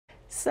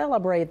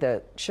Celebrate.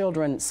 The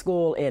Children's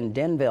School in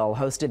Denville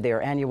hosted their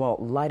annual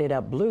Light It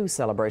Up Blue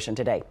celebration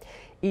today.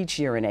 Each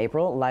year in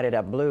April, Light It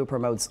Up Blue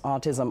promotes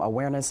autism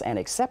awareness and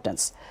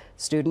acceptance.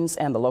 Students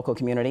and the local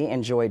community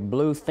enjoyed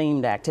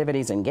blue-themed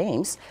activities and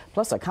games,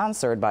 plus a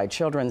concert by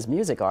children's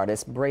music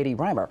artist Brady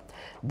Reimer.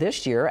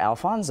 This year,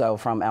 Alfonso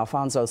from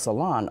Alfonso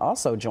Salon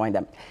also joined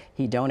them.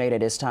 He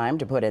donated his time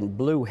to put in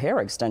blue hair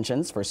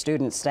extensions for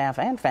students, staff,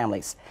 and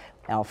families.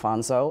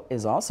 Alfonso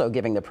is also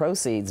giving the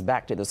proceeds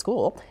back to the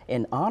school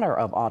in honor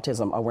of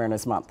Autism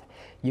Awareness Month.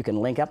 You can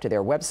link up to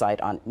their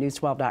website on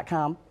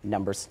news12.com,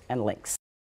 numbers and links.